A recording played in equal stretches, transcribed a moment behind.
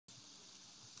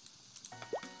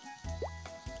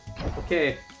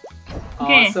Okay.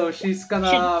 Okay. So she's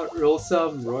gonna roll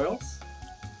some royals.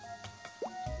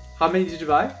 How many did you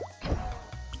buy?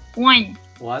 1.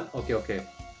 One? Okay. Okay,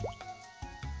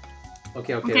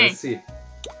 Okay. let's see.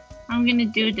 I'm gonna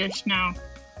do this now.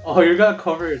 Oh, you're gonna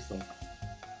cover yourself.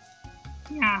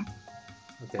 Yeah.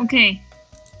 Okay.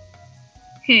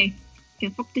 Okay,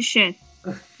 fuck this shit.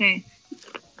 Okay.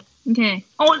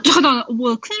 잠깐만.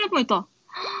 뭐야, 큰일 날 뻔했다.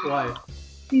 Why?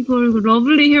 이거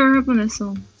러블리 헤어 할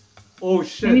뻔했어. Oh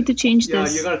shit. I need to change this.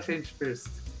 Yeah, you gotta change first.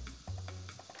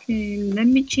 Okay, let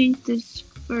me change this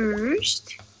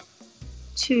first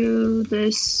to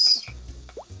this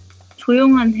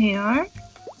조용한 hair.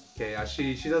 Okay, yeah,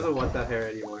 she doesn't want that hair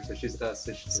anymore, so she's gonna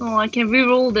switch this. So I can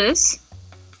reroll this,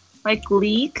 like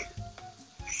leak.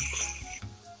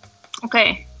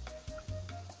 Okay,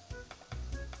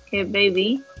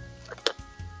 baby.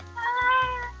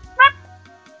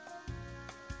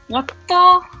 What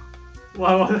the?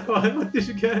 What did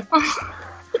you get?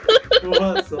 뭐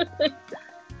받았어?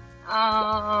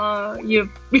 You.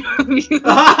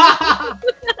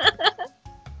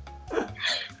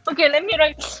 Okay, let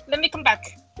me come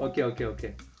back. Okay.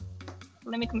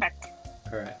 Let me come back.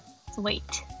 Alright. So wait.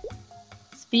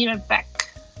 Let's be right back.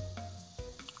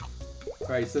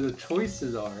 Alright, so the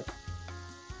choices are...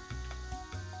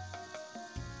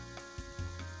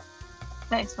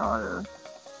 Okay, so...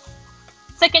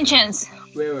 Second chance.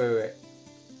 Wait.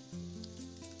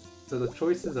 So the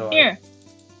choices are... Here.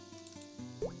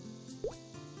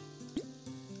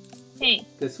 Hey,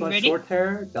 this you one ready? short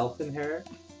hair, dolphin hair,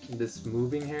 and this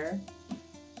moving hair,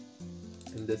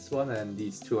 and this one, and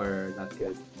these two are not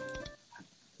good.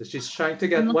 So she's trying to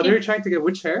get... What are you trying to get?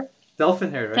 Which hair?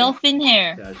 Dolphin hair, right? Dolphin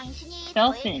hair. Yeah.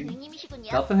 Dolphin.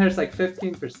 Dolphin hair is like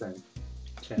 15%.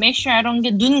 chance. Make sure I don't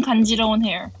get 눈 간지러운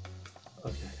hair.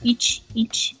 Okay. Each.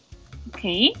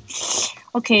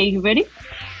 Okay, you ready?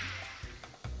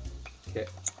 Okay.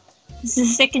 This is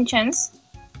the second chance.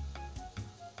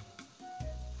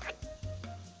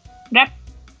 Wrap.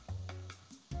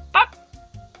 Up.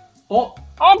 Oh!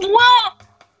 Oh, 뭐야!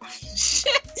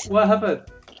 Shit. What happened?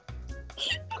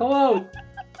 Come out!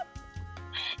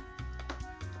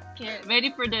 Okay,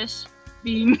 ready for this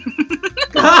beam.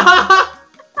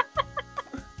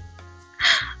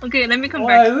 Okay, let me come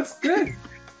Wow, it back. looks good.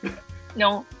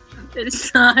 No,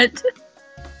 it's not. It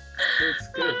looks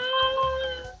good.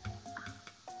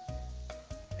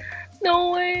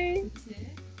 No way.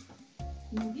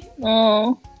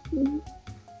 Oh.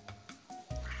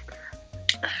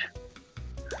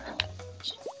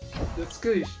 Looks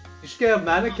good. You should get a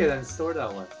mannequin and store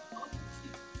that one.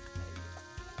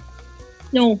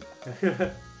 No.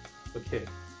 Okay.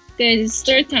 Guys, it's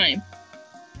third time.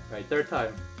 Right, third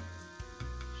time.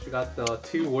 She got the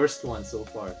two worst ones so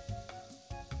far.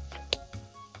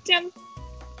 짠.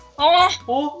 아,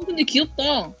 Oh! 근데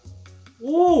귀엽다.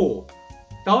 Oh!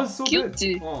 That was so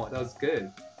귀엽지? good. Oh, that was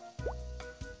good.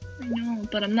 I know,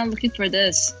 but I'm not looking for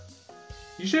this.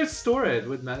 You should store it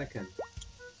with mannequin.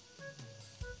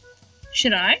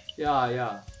 Should I?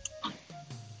 Yeah.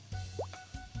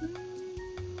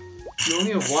 You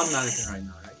only have one mannequin right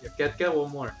now, right? Get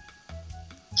one more.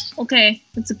 Okay,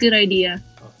 that's a good idea.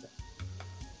 Okay.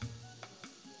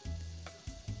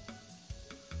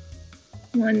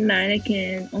 One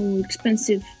mannequin. Oh,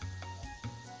 expensive.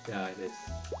 Yeah, it is.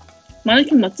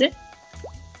 mannequin 맞지?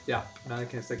 Yeah,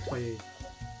 mannequin is like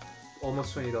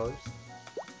almost $20.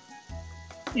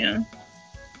 Yeah.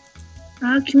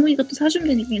 아, 규모 이것도 사주면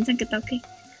되니까 괜찮겠다. Okay.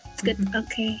 It's good.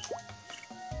 Okay.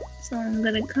 So I'm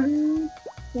gonna come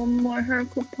one more hair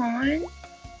coupon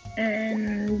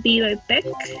and be right back.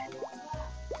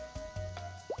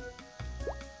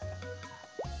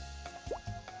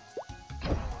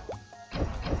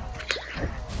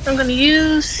 I'm gonna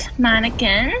use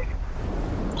mannequin.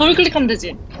 더블 클릭하면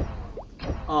되지?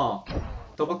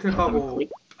 더블 클릭하고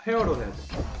헤어로 해야 돼.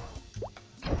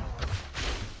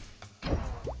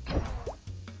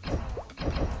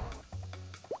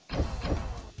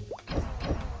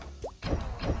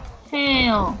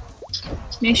 Hair.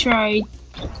 Make sure I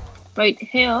write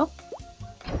hair.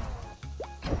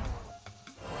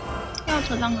 헤어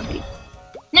저장하기.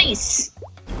 Nice.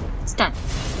 It's done.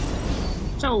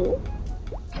 So.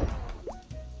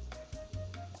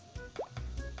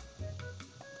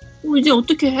 이제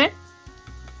어떻게 해?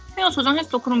 헤어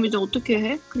저장했어. 그럼 이제 어떻게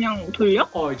해? 그냥 돌려?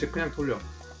 이제 그냥 돌려.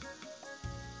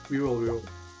 위로.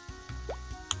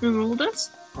 Reroll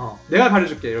this? 내가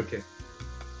가려줄게 이렇게.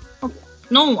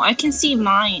 No, I can see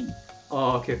mine.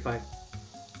 Okay, fine.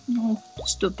 No,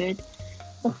 stupid.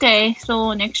 Okay,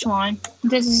 so next one.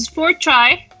 This is for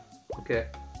try. Okay.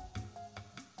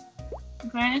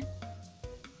 Okay.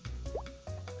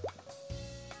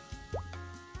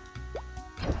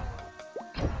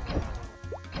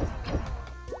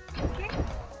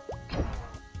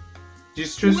 you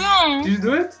choose? 뭐야? Did you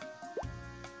do it?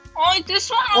 Oh, this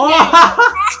one Oh! again.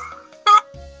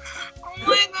 Oh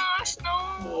my gosh, no.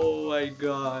 Oh my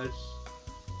gosh.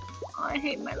 I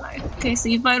hate my life. Okay, so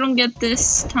if I don't get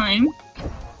this time,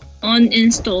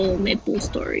 uninstall Maple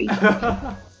Story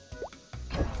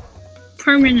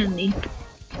permanently.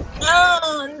 아,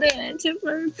 안돼,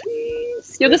 제발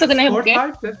please. 여기서 그냥 Fourth 해볼게.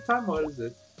 time? Fifth time? What is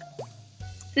it?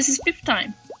 This is 5th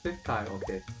time. Fifth time,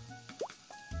 okay.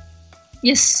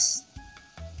 Yes.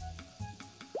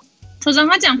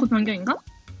 저장하지 않고 변경인가?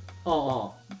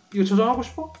 이거 저장하고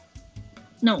싶어?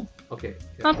 No. 오케이.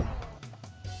 아.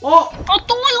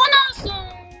 또 이거 나왔어.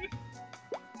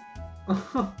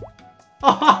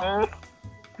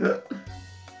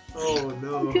 Oh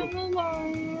no. 규모가.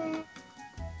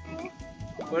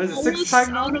 What is it? 6th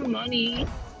time now? Out of money.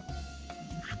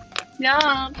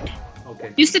 Yeah.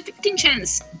 Okay. You said 15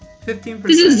 chance. 15%.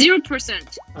 This is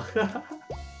 0%.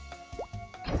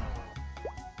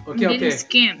 I'm okay. getting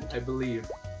scammed. I believe.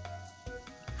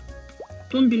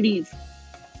 Don't believe.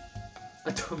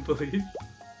 I don't believe.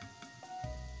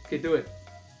 Okay, do it.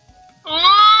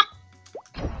 Oh!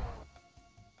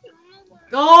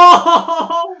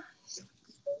 No!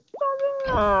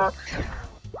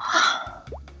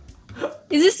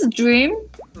 Is this a dream?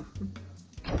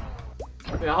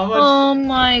 Yeah, how much? Oh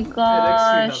my NXT have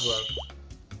gosh. left?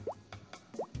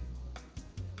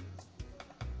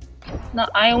 No,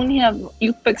 I only have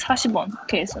 640원.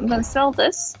 Okay, so I'm gonna sell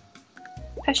this.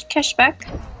 Cash back.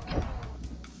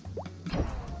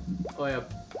 Oh yeah.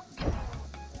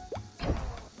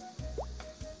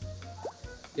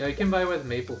 Yeah, you can buy with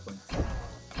maple points.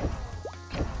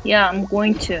 Yeah, I'm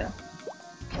going to.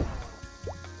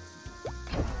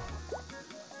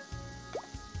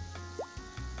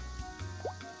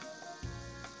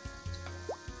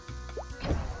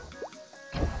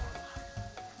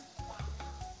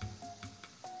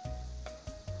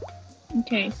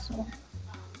 Okay, so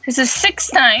this is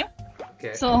 6th time.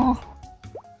 Okay. So,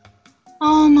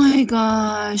 oh my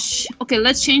gosh. Okay,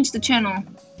 let's change the channel.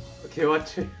 Okay, what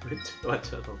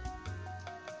channel?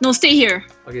 No, stay here.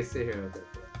 Okay, stay here. Okay.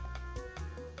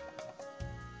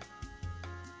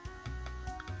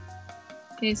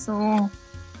 Okay, so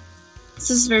this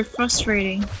is very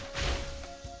frustrating.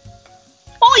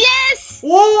 Oh yes!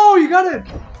 Whoa, you got it!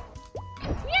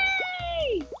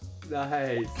 Yay!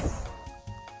 Nice.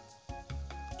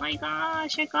 My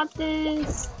gosh, I got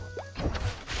this.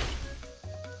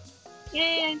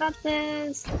 Yay, I got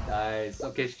this. Nice.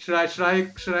 Okay, should I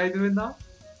do it now?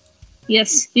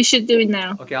 Yes, you should do it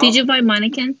now. Okay, Did you buy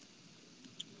mannequin?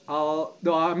 No,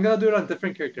 I'm gonna do it on a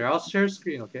different character. I'll share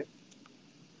screen, okay?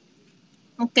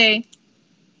 Okay.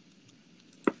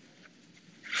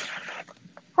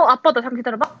 아빠 나 잠깐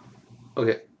기다려봐.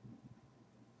 Okay.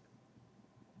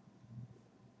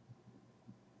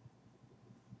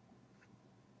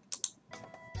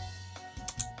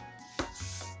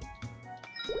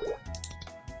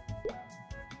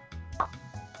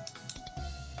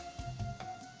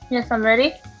 Yes, I'm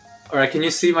ready. Alright, can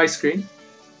you see my screen?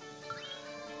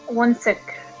 1 sec.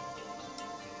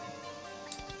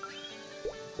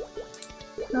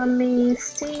 Let me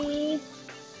see.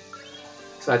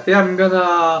 So I think I'm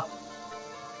gonna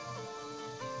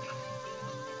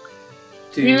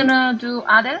do You're gonna do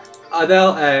Adele?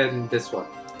 Adele and this one.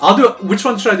 I'll do which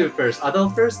one should I do first? Adele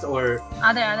first or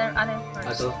Adele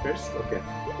first. Adele first? Okay.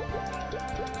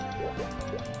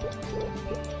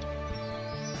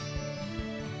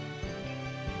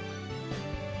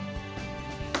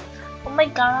 Oh my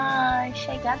gosh,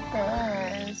 I got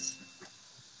this.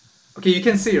 Okay, you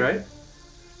can see, right?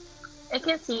 I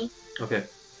can see. Okay.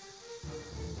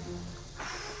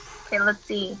 Okay, let's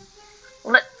see.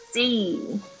 Let's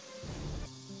see.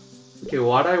 Okay,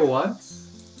 what I want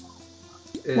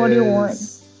is... What do you want?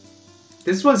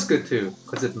 This one's good too,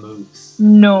 because it moves.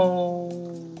 No.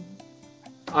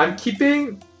 I'm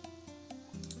keeping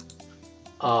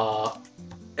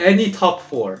any top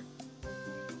 4.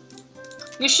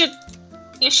 You should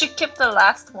keep the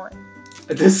last one.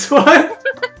 This one?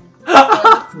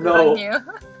 No. You.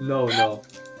 No.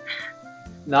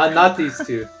 Not these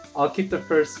two. I'll keep the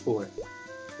first 4.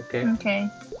 Okay? Okay.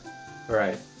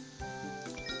 Alright.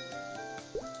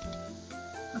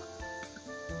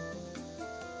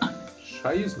 Should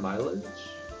I use mileage?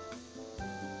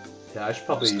 Yeah, I should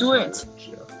probably Just use do mileage. it.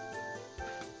 Yeah.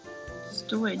 Just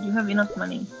do it. You have enough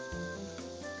money.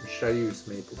 Or should I use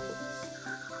maple points?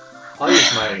 I'll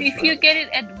use mileage. If you get it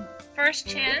at first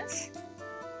chance,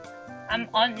 I'm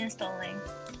uninstalling.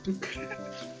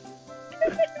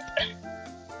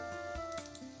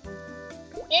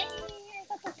 Yay!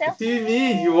 I got the What do you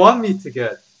mean? You want me to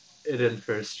get it in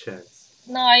first chance?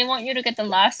 No, I want you to get the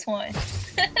last one.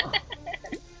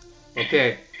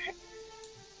 Okay.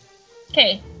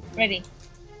 Okay, ready.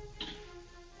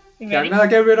 You Okay, I'm ready? gonna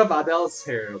get rid of Adele's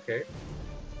hair, okay?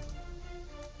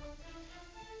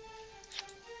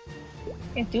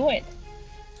 Okay, do it.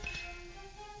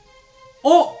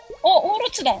 Oh!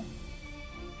 오로치다.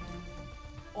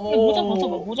 모자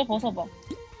벗어봐. Oh! 모자 벗어봐.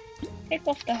 Take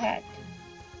off the hat.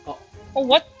 Oh. Oh,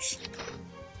 what?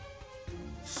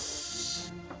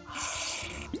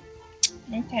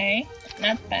 Okay,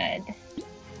 not bad.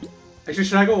 Actually,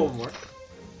 should I go one more?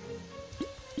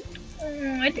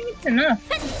 I think it's enough.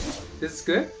 This is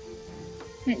good?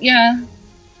 Yeah.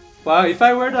 Wow, if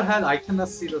I wear the hat, I cannot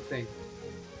see the thing.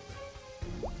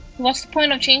 What's the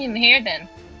point of changing the hair then?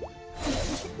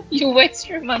 You waste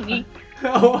your money.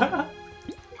 Oh,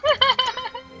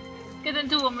 Okay, then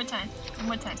do one more time. One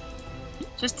more time.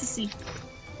 Just to see.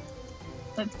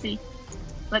 Let's see.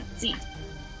 Let's see.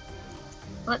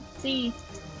 Let's see.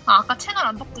 아, 아까 채널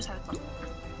안 바꾸고 잘했다.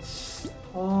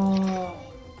 oh.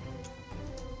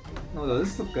 No, does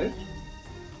this look good?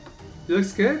 It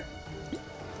looks good?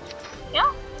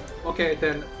 Yeah. Okay,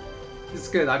 then it's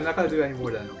good. I'm not gonna do any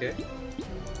more then, okay?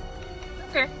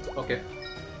 Okay. Okay.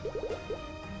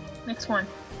 Next one.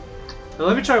 Now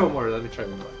let me try one more. Let me try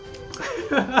one more.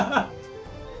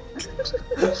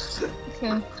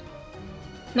 Okay.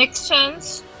 Next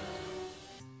chance.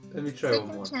 Let me try one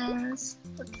more. Second chance.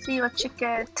 Let's see what you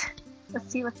get.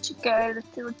 Let's see what you get. Let's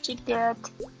see what you get.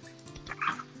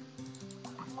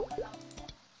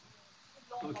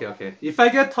 Okay, okay. If I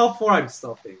get top 4, I'm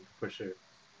stopping for sure.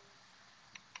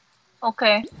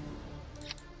 Okay.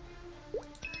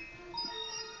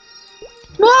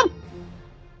 Mom!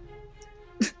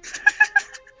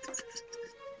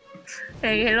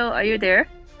 Hey, hello, are you there?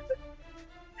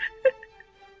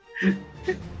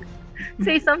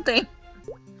 Say something.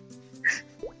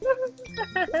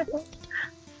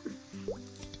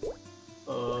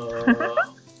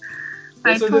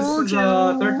 I so this told is you.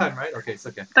 third time, right? Okay, it's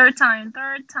okay. Third time,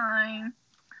 third time.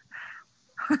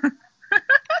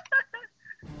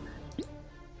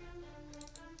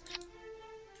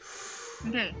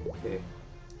 Okay. Okay.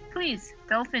 Please,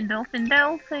 dolphin, dolphin,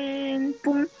 dolphin.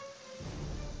 Boom.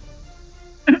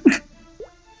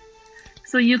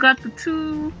 So you got the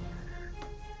 2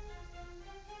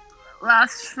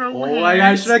 last row. Oh my god,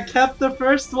 I should have kept the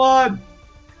first one!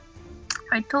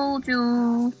 I told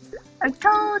you. I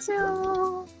told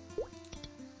you.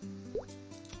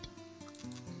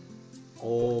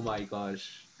 Oh my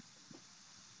gosh.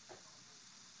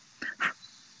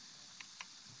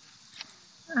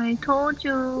 I told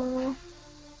you.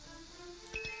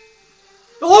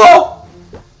 Oh!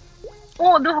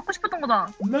 내가 갖고 싶었던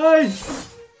거다. Nice!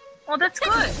 That's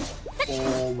good.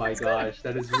 Oh my gosh,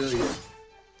 that is really good.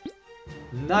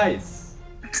 Nice!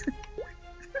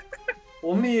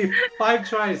 Only 5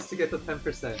 tries to get the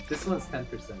 10%. This one's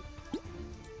 10%.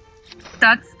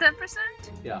 That's 10%?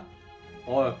 Yeah.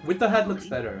 Oh, with the head looks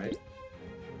better, right?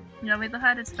 Yeah, with the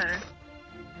hat it's better.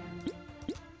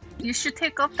 You should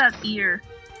take off that ear.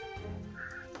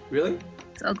 Really?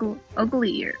 It's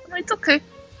ugly ear. It's okay.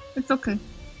 It's okay.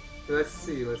 Let's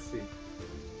see, let's see.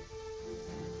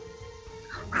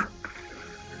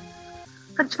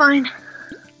 That's fine.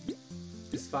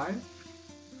 It's fine?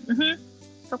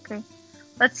 It's okay.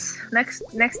 Let's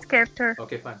next character.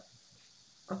 Okay, fine.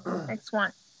 Next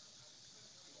one.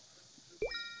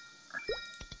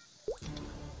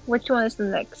 Which one is the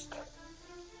next?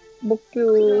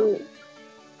 목표.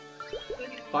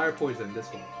 Fire poison, this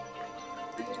one.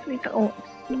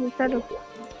 기다려.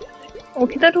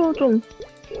 기다려 좀.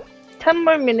 10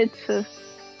 more minutes.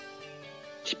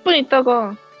 10분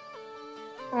있다가.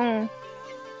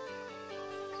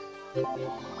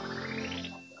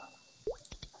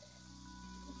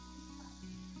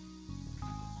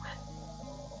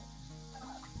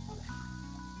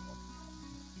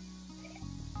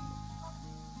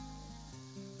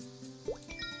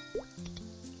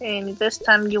 And this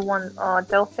time you want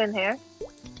dolphin hair,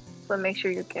 so make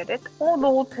sure you get it.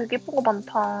 너 되게 예쁜 거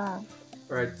많다.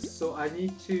 Alright, so I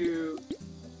need to...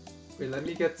 Wait, let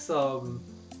me get some...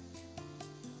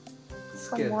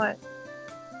 skin. Some what?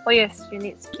 Oh yes, you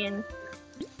need skin.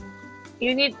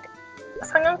 You need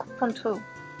상영 쿠폰 too.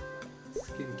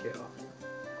 Skincare.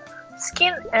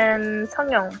 Skin and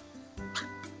상영.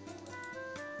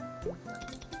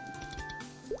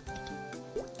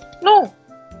 No!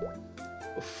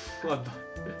 What?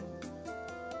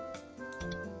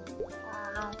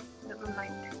 No, never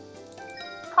mind.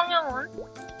 성형은?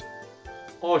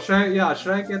 Oh, should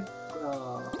I get...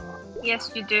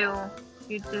 Yes, you do.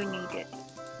 You do need it.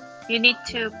 You need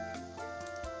to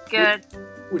get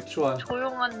Which one?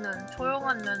 조용한 눈.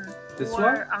 This or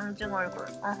one? 앙증 얼굴.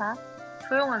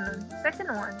 조용한 눈. Second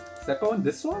one. Second one?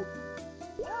 This one?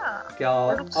 Yeah. Okay,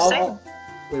 They look the same.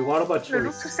 Wait, what about They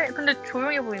look the choice? same. 근데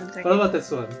조용해 보이는데 되게. What about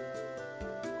this one?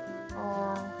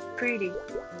 pretty.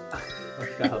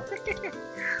 Okay.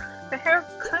 The hair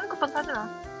급한 하지 마.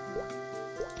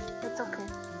 It's okay.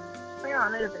 그냥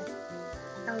안 해도 돼.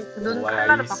 그냥 눈 Why I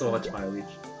컬러를 use so much 바꾸면 돼.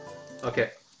 mileage?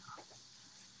 Okay.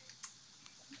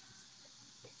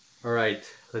 Alright,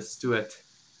 let's do it.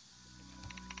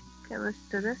 Okay, let's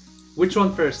do this. Which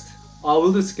one first? Oh,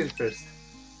 we'll do skin first.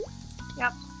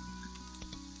 Yep.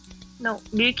 No,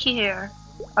 milky hair.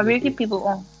 Milky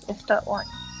people. It's that one.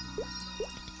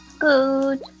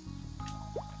 Good.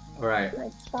 Alright.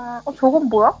 저건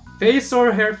뭐야? Face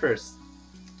or hair first?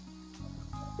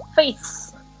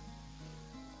 Face.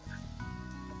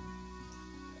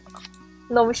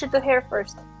 No, we should do hair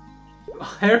first.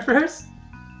 Hair first?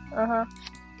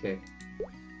 Okay.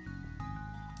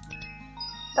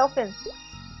 Dolphin.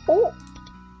 Oh!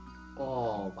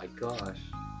 Oh my gosh.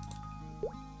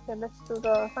 Okay, let's do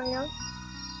the 상냥.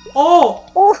 Oh!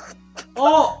 Oh!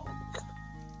 Oh!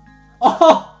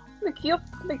 Oh!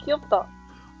 근데 귀엽다.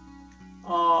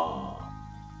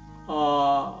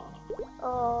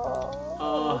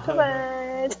 Too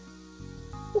bad.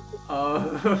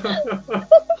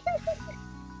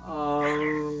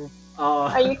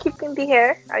 Are you keeping the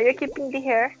hair?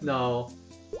 No.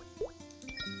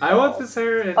 I want this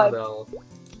hair in though.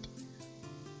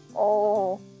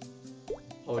 Oh.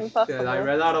 Oh Impossible. shit, I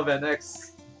ran out of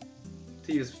NX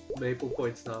to use maple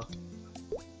points now.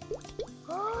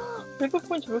 Maple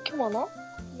points 왜 이렇게 많아? Oh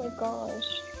my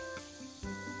gosh.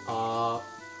 Do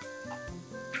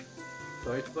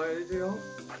I need to buy anything else?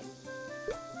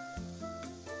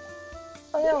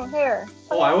 상냥 hair.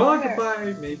 Oh, I would like to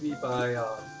buy, maybe buy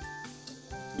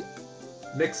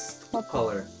mixed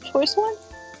color. Choice one?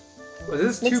 Oh,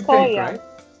 this is Mixed too color, pink, yeah. right?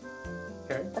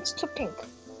 Okay. That's too pink.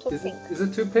 Is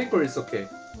it too pink or it's okay?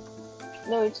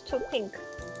 No, it's too pink.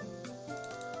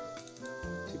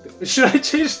 Too pink. Should I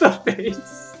change the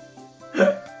face?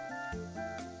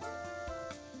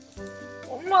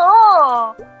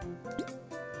 엄마!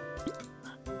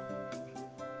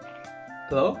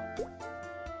 Hello?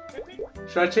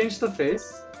 Should I change the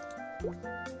face?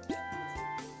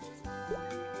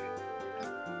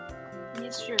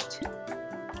 You should.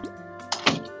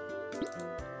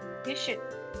 You should.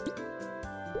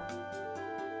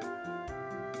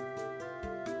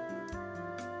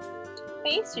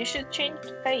 Face? You should change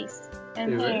the face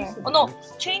and hair. Oh no,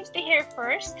 change the hair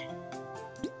first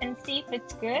and see if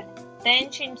it's good. Then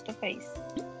change the face.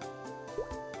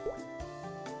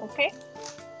 Okay?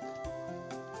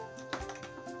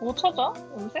 뭐 찾아?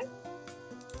 염색?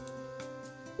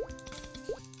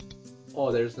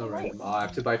 Oh, there's no random. Oh, I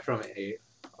have to buy from a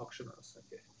auction house.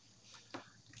 Okay.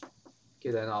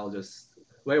 Okay, then I'll just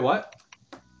wait. What?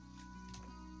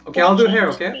 Okay, I'll do hair.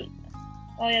 Okay.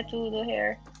 Oh yeah, do the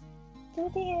hair. Do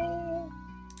the hair.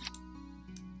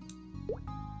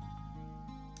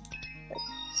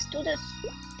 Let's do this.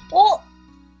 어!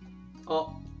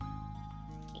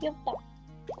 귀엽다.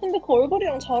 근데 그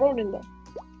얼굴이랑 잘 어울린다.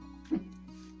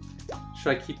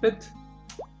 Should I keep it?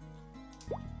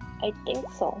 I think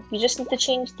so. You just need to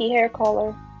change the hair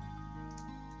color.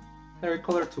 Hair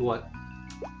color to what?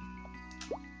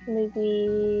 Maybe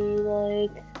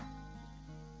like...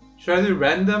 Should I do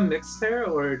random mixed hair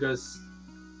or just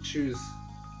choose?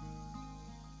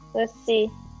 Let's see.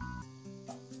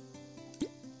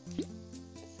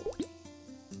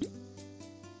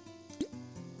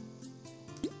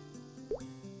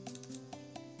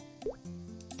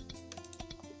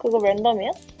 그거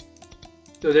랜덤이야?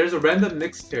 So there's a random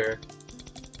mixed hair.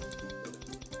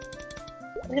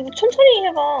 근데 천천히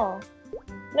해봐.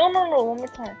 No, one more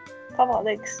time. 가봐,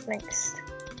 next.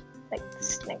 I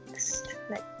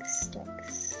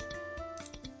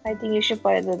think you should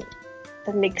buy the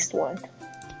mixed one.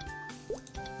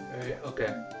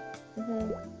 Okay.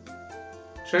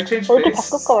 Should I change 얼굴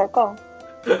face? 바꿀까 말까?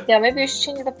 Yeah, maybe you should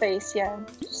change the face. Yeah,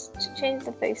 just change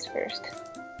the face first.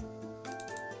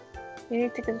 You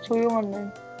need to get 조용한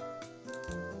눈.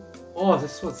 Oh,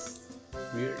 this was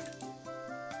weird.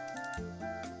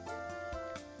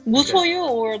 무소유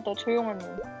or the 조용한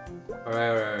눈?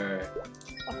 Alright.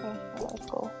 Okay, let's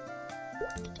go.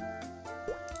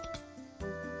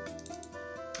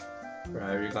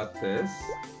 Right, we got this.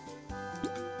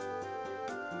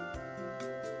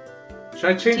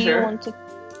 Should I change Do you hair? want to?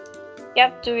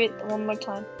 Yep, do it one more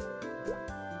time.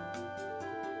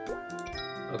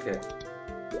 Okay.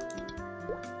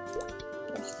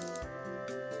 Yes.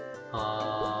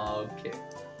 Okay.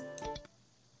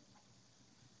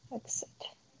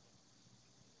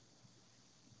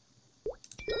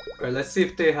 Alright, let's see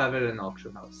if they have it in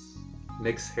auction house.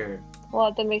 Mixed hair.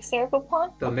 What, the mixed hair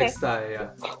coupon? The mixed dye, yeah.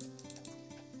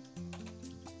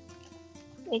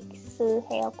 Mixed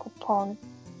hair coupon.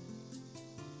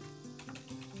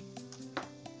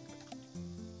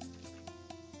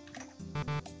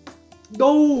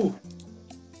 No!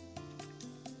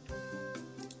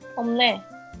 없네.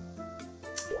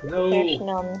 No. There's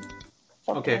none.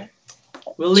 Okay.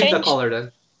 We'll leave the Change. color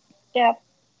then. Yeah.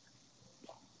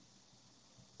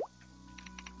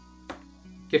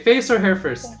 Okay, face or hair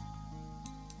first?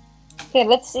 Okay,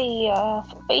 let's see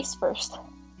face first.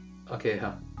 Okay,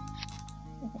 huh.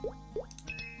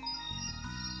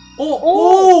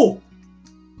 Oh!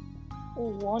 Ooh,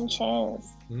 one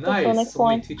chance. Nice. the next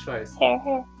Only one. 2 tries.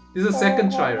 Hair. This is the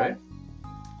second try, right?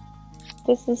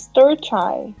 This is third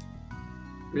try.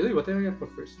 Really? What did I get for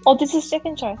first? Oh, this is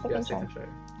second try. Yeah, second try.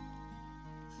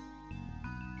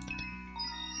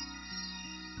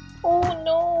 Oh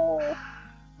no!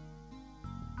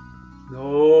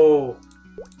 No.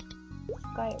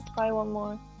 Buy one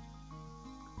more.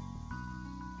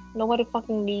 Nobody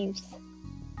fucking leaves.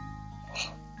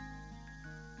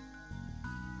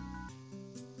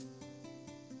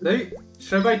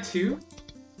 Should I buy 2?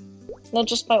 No,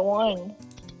 just buy one.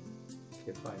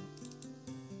 Okay, fine.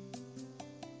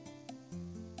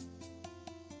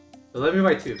 But let me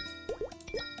buy 2.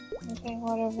 Okay,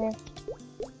 whatever.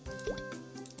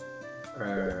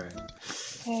 Alright.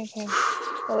 Okay.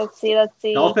 So let's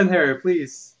see. Dolphin hair,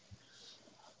 please.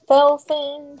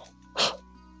 Dolphin.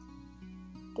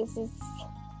 This is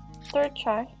third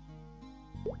try.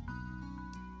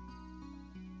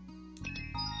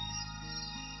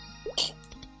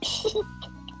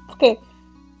 Okay.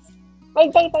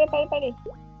 Bye.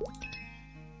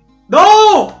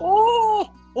 No! Oh!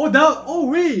 Oh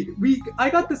wait! I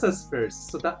got this as first,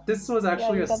 so this was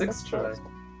actually you a got 6th this try. first.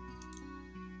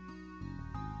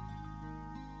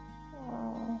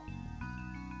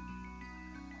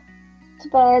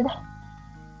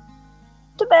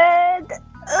 To bed.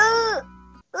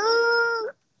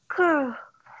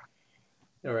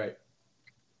 Alright.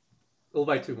 We'll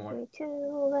buy 2 more.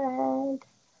 To bed.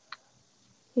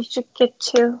 You should get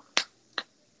 2.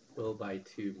 We'll buy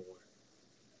 2 more.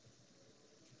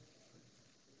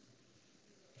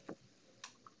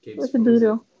 Game's What's the frozen.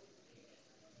 doodle?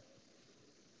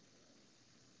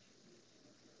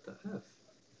 The F.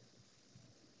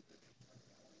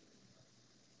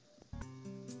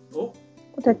 Oh.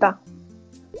 됐다.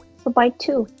 So buy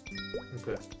 2.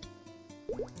 Okay.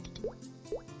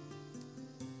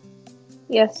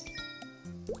 Yes.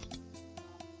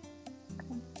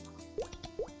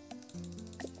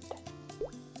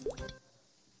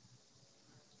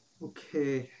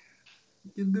 Okay.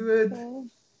 You can do it. Okay.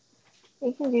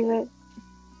 You can do it.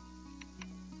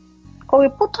 거기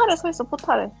포탈에 서 있어,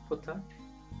 포탈에. 포탈?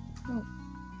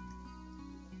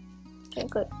 Okay,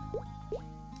 good.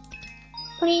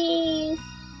 Please.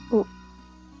 Ooh.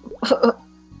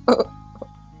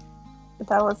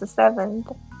 That was the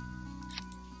 7th.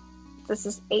 This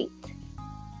is 8.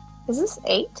 Is this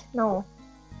 8? No.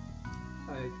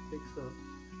 I think so.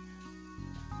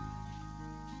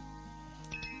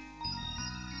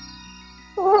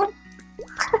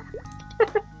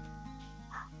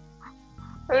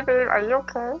 Hey babe, are you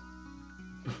okay?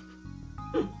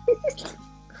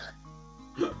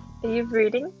 Are you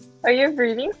breathing? Are you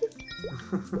breathing?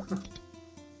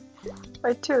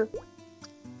 By 2.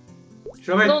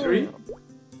 Should I buy 3? No.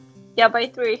 Yeah, by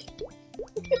 3.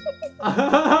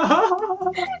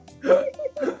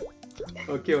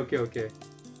 Okay.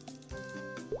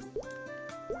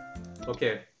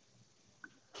 Okay.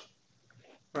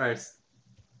 Alright.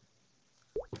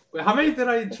 Wait, how many did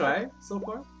I try so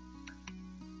far?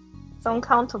 It's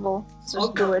uncountable. Just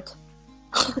Okay. do it.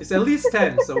 It's at least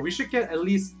 10, so we should get at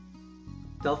least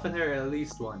dolphin hair at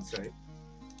least once, right?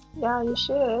 Yeah, you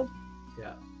should.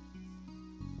 Yeah.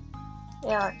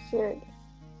 Yeah, you should.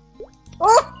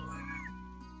 Oh!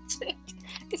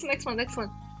 It's next one.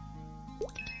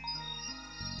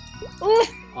 Oh,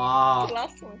 Ah. the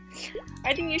last one.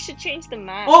 I think you should change the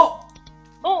map. Oh!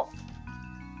 Oh!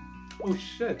 Oh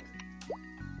shit.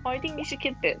 I think you should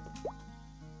keep it.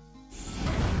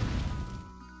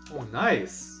 Oh,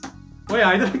 nice. Wait,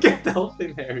 I don't get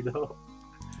dolphin hair though.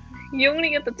 You only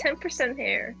get the 10%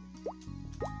 hair.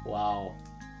 Wow.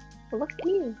 Look at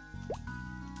you.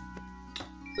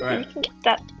 You Alright. can get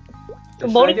that. Should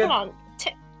I 머리카락 get- 안.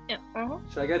 Yeah.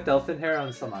 Should I get dolphin hair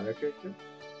on some other character?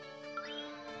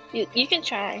 You can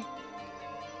try.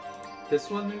 This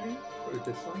one maybe? Or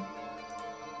this one?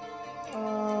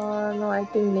 No, I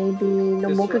think maybe no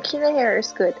This one. Mokukina hair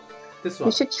is good. This You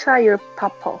one? should try your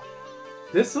purple.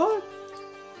 This one?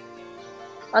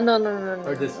 no.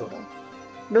 Or this one?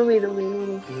 Louis.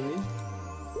 Really?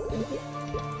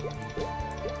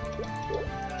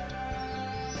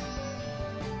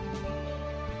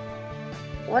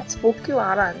 What's Bokyu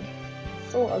Aran?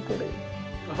 So ugly.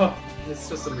 Oh, it's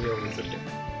just a meal, it's okay.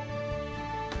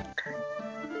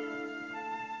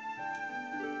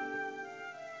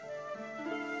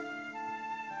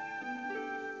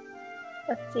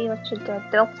 Let's see what you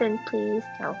get. Delphin, please.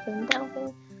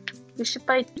 Delphin. You should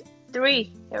buy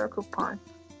 3 hero coupon.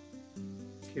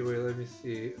 Okay, wait, let me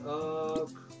see.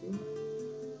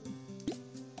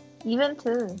 Even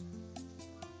 2.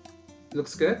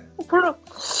 Looks good?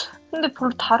 근데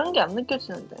별로 다른 게 안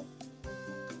느껴지는데.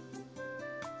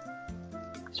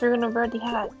 So you're gonna wear the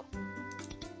hat.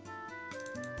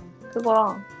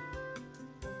 그거랑.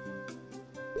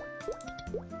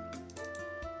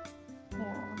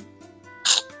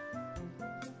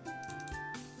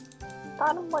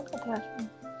 다른 거니까 돼야지.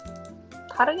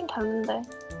 다르긴 다른데.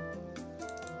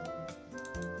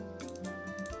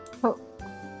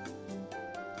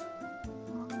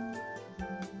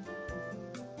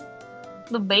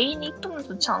 너 메인이 이쁘면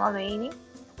좋지 않아, 메인이?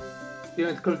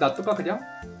 이건 그걸 놔둘까 그냥?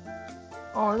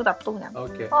 이거 놔둬 그냥.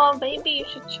 Okay. Maybe you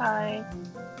should try.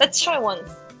 Let's try once.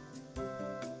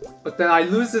 But then I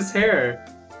lose his hair.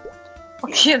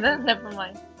 Okay, then never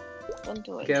mind. Don't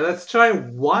do it. Okay, let's try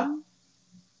one.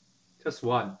 Just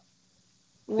one.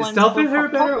 One Is Delphin for hair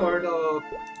Papa? better or the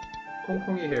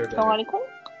콩콩이 hair better? 병아리 콩?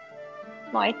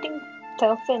 No, I think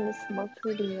Delphin is more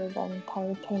prettier than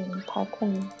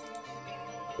달콩.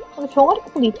 근데 병아리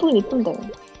콩도 이쁘긴 이쁜데.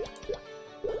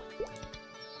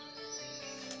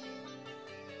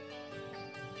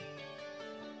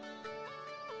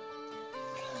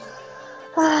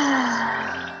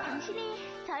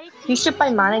 You should buy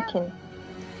mannequin.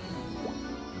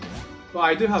 Well,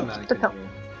 I do have mannequin The- here.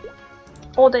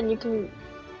 Oh, then you can.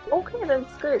 Okay,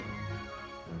 that's good.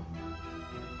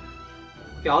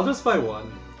 Okay, I'll just buy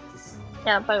one.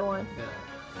 Yeah, buy one.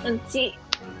 Yeah. And see.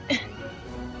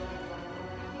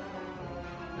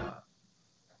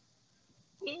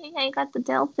 Yeah, I got the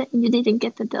Delphin. You didn't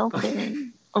get the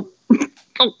Delphin.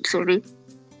 Oh, sorry.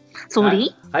 Sorry.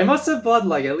 I must have bought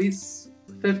like at least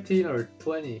 15 or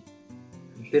 20.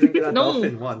 Didn't get a No.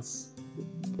 dolphin once.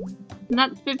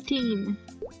 Not 15.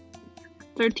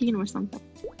 13 or something.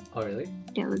 Oh really?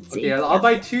 Yeah, let's see. Okay, I'll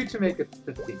buy 2 to make it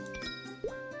 15.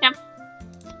 Yep.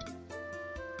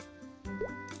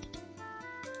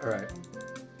 Alright.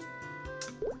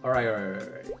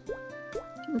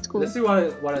 Let's go. Let's see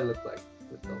what I look like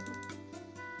with dolphin.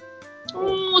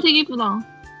 오, 되게 예쁘다.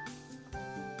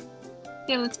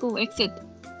 Yeah, let's go. Exit.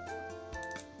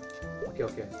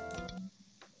 Okay.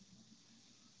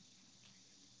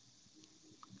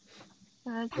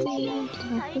 Let's see.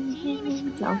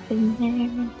 Dolphin hair.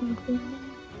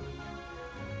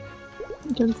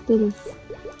 Okay, let's do this.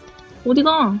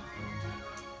 어디가?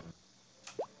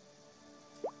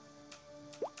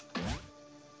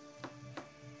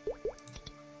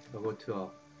 I'll go to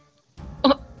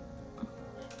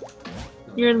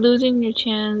You're losing your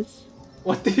chance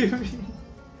What do you mean?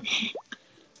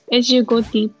 as you go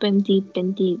deep and deep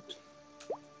and deep.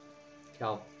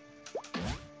 Cal.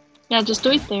 Yeah, just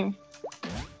do it there.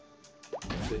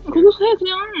 Do it here. 그거 해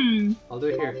그냥. I'll do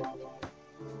it here.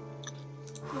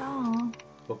 야,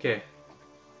 Okay.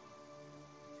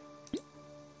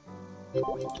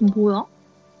 저 뭐야?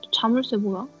 저 자물쇠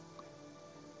뭐야?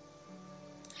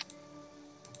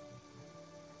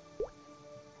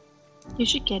 You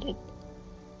should get it.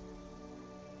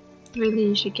 Really,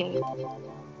 you should get it.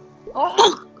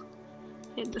 Oh!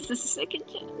 Yeah, this is the second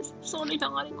chance. Sorry,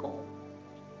 병아리 콩.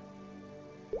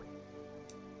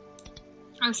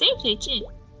 세이브 돼 있지?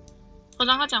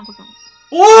 저장하지 않고 병.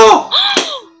 Oh!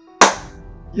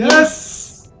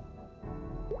 Yes!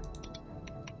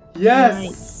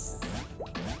 Yes!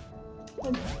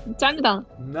 짱이다.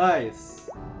 Nice.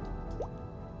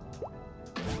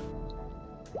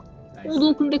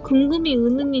 너 근데 금금이,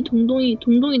 은은이,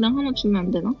 동동이랑 하나 주면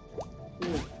안 되나? 오,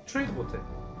 트레이드 못해.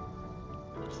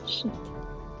 Shit.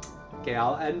 Okay,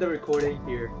 I'll end the recording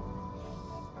here.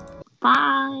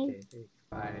 Bye. Okay,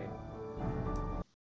 bye.